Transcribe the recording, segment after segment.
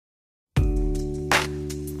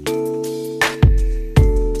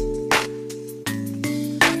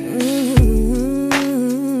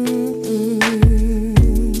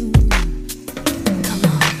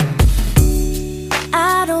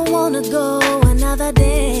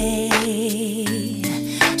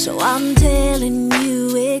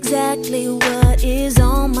exactly what is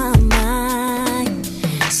on my mind.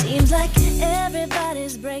 Seems like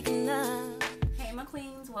everybody's breaking up. Hey my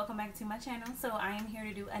queens, welcome back to my channel. So I am here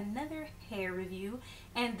to do another hair review,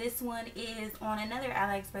 and this one is on another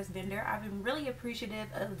AliExpress vendor. I've been really appreciative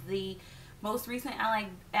of the most recent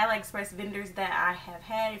AliExpress vendors that I have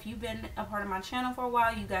had. If you've been a part of my channel for a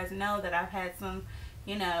while, you guys know that I've had some,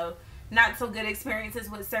 you know, not so good experiences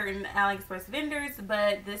with certain AliExpress vendors,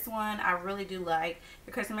 but this one I really do like.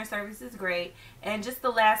 The customer service is great, and just the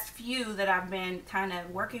last few that I've been kind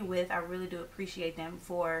of working with, I really do appreciate them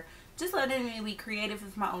for just letting me be creative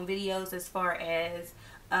with my own videos as far as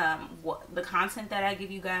what the content that I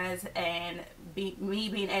give you guys, and me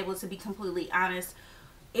being able to be completely honest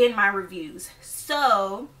in my reviews.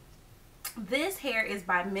 So this hair is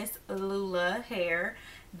by Miss Lula Hair.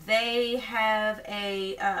 They have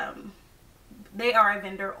a they are a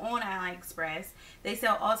vendor on AliExpress. They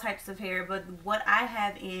sell all types of hair, but what I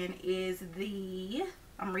have in is the,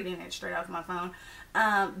 I'm reading it straight off my phone,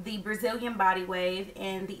 the Brazilian Body Wave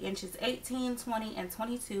in the inches 18, 20, and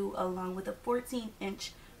 22, along with a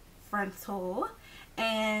 14-inch frontal.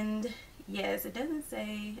 And yes, it doesn't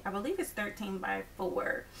say, I believe it's 13 by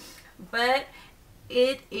 4, but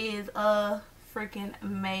it is a freaking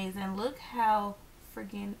amazing. Look how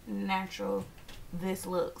freaking natural this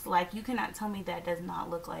looks. Like, you cannot tell me that does not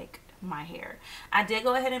look like my hair. I did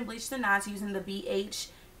go ahead and bleach the knots using the BH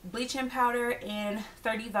bleaching powder and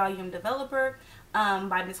 30 volume developer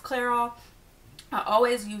by Miss Clairol. I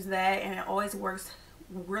always use that, and it always works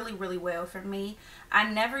really well for me.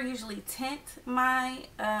 I never usually tint my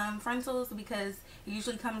frontals because it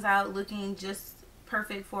usually comes out looking just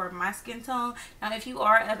perfect for my skin tone. Now if you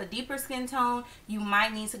are of a deeper skin tone, you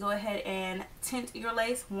might need to go ahead and tint your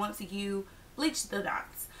lace once you bleach the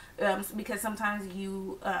knots, because sometimes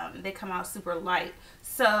you they come out super light.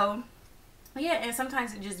 So yeah, and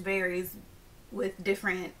sometimes it just varies with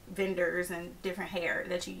different vendors and different hair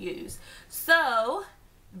that you use. So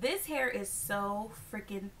this hair is so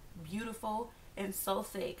freaking beautiful and so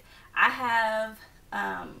thick. I have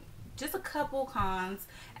just a couple cons.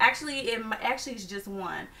 Actually, it's just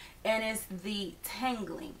one, and it's the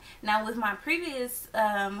tangling. Now with my previous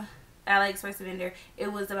AliExpress vendor,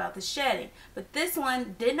 it was about the shedding, but this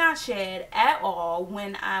one did not shed at all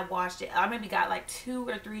when I washed it. I maybe got like 2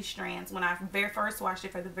 or 3 strands when I very first washed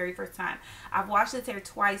it for the very first time. I've washed this hair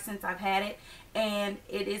twice since I've had it, and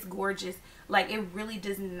it is gorgeous. Like, it really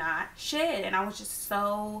does not shed, and I was just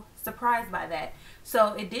so surprised by that.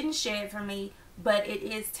 So it didn't shed for me, but it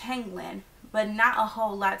is tangling, but not a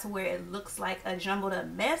whole lot to where it looks like a jumbled up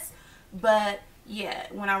mess. But yeah,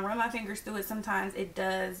 when I run my fingers through it, sometimes it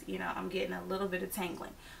does, you know, I'm getting a little bit of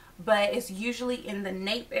tangling, but it's usually in the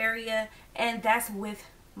nape area, and that's with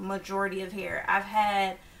majority of hair.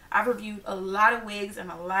 I've reviewed a lot of wigs and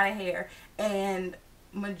a lot of hair, and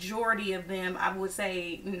majority of them, I would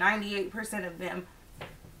say 98% of them,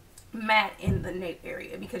 mat in the nape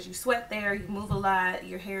area, because you sweat there, you move a lot,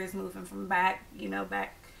 your hair is moving from back, you know,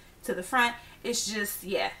 back to the front. It's just,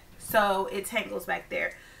 yeah, so it tangles back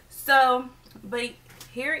there. So, but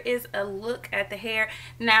here is a look at the hair.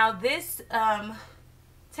 Now this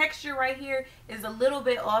texture right here is a little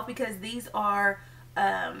bit off because these are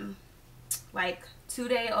like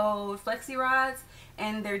 2-day-old flexi rods,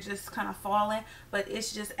 and they're just kind of falling, but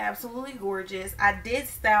it's just absolutely gorgeous. I did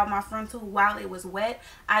style my frontal while it was wet.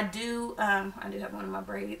 I do have one of my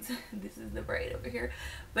braids. This is the braid over here,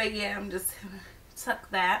 but yeah, I'm just gonna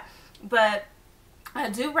tuck that. But I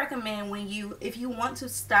do recommend, if you want to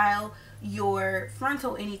style your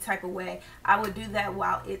frontal any type of way, I would do that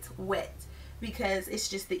while it's wet, because it's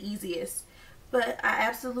just the easiest. But I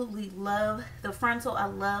absolutely love the frontal. I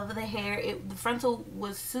love the hair. The frontal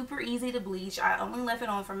was super easy to bleach. I only left it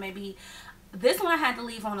on for maybe, this one I had to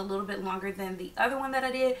leave on a little bit longer than the other one that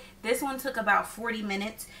I did. This one took about 40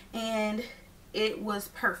 minutes, and it was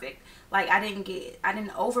perfect. Like, I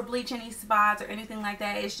didn't over bleach any spots or anything like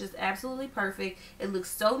that. It's just absolutely perfect. It looks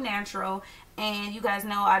so natural, and you guys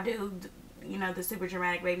know I do, you know, the super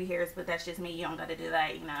dramatic baby hairs, but that's just me. You don't got to do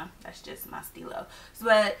that, you know, that's just my stilo.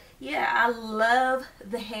 But yeah, I love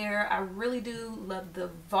the hair. I really do love the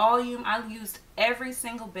volume. I used every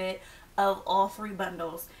single bit of all 3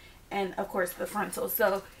 bundles, and of course the frontal.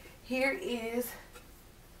 So here is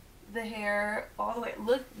the hair all the way.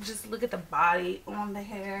 Just look at the body on the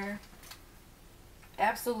hair.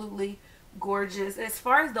 Absolutely gorgeous. As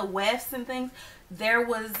far as the wefts and things, there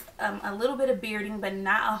was a little bit of bearding, but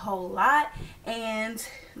not a whole lot, and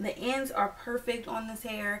the ends are perfect on this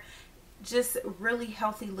hair. Just really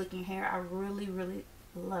healthy looking hair. I really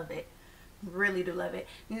love it. Really do love it.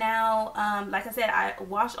 Now, like I said, I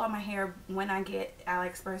wash all my hair when I get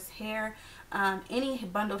AliExpress hair. Any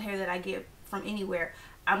bundled hair that I get from anywhere,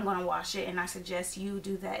 I'm gonna wash it, and I suggest you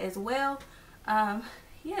do that as well.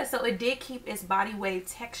 Yeah, so it did keep its body wave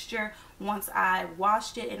texture once I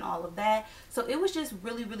washed it and all of that. So it was just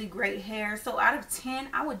really, really great hair. So out of 10,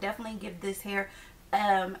 I would definitely give this hair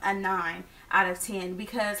a 9 out of 10,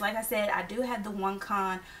 because like I said, I do have the one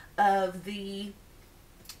con of the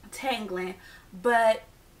tangling, but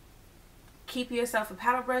keep yourself a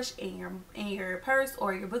paddle brush in your purse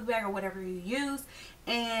or your book bag or whatever you use,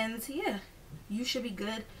 and yeah, you should be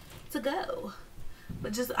good to go.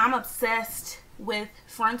 But just, I'm obsessed with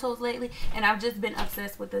frontals lately, and I've just been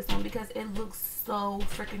obsessed with this one because it looks so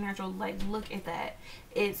freaking natural. Like, look at that.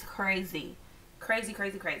 It's crazy. Crazy,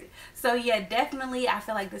 crazy, crazy. So yeah, definitely I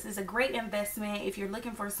feel like this is a great investment if you're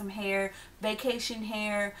looking for some hair, vacation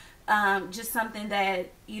hair, just something that,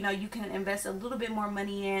 you know, you can invest a little bit more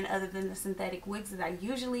money in other than the synthetic wigs that I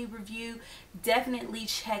usually review. Definitely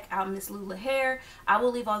check out Miss Lula hair. I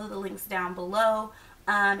will leave all of the links down below.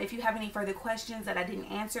 If you have any further questions that I didn't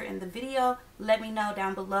answer in the video, let me know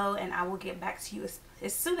down below and I will get back to you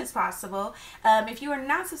as soon as possible. If you are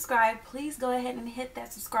not subscribed, please go ahead and hit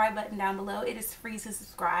that subscribe button down below. It is free to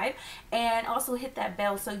subscribe, and also hit that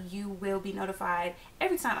bell so you will be notified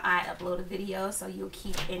every time I upload a video, so you'll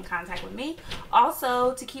keep in contact with me.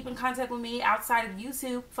 Also, to keep in contact with me outside of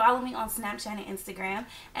YouTube, follow me on Snapchat and Instagram,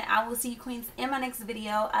 and I will see you queens in my next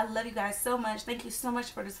video. I love you guys so much. Thank you so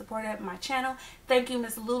much for the support of my channel. Thank you,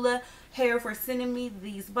 Miss Lula hair, for sending me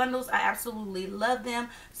these bundles. I absolutely love them.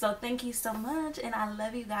 So thank you so much, and I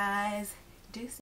love you guys. Deuces.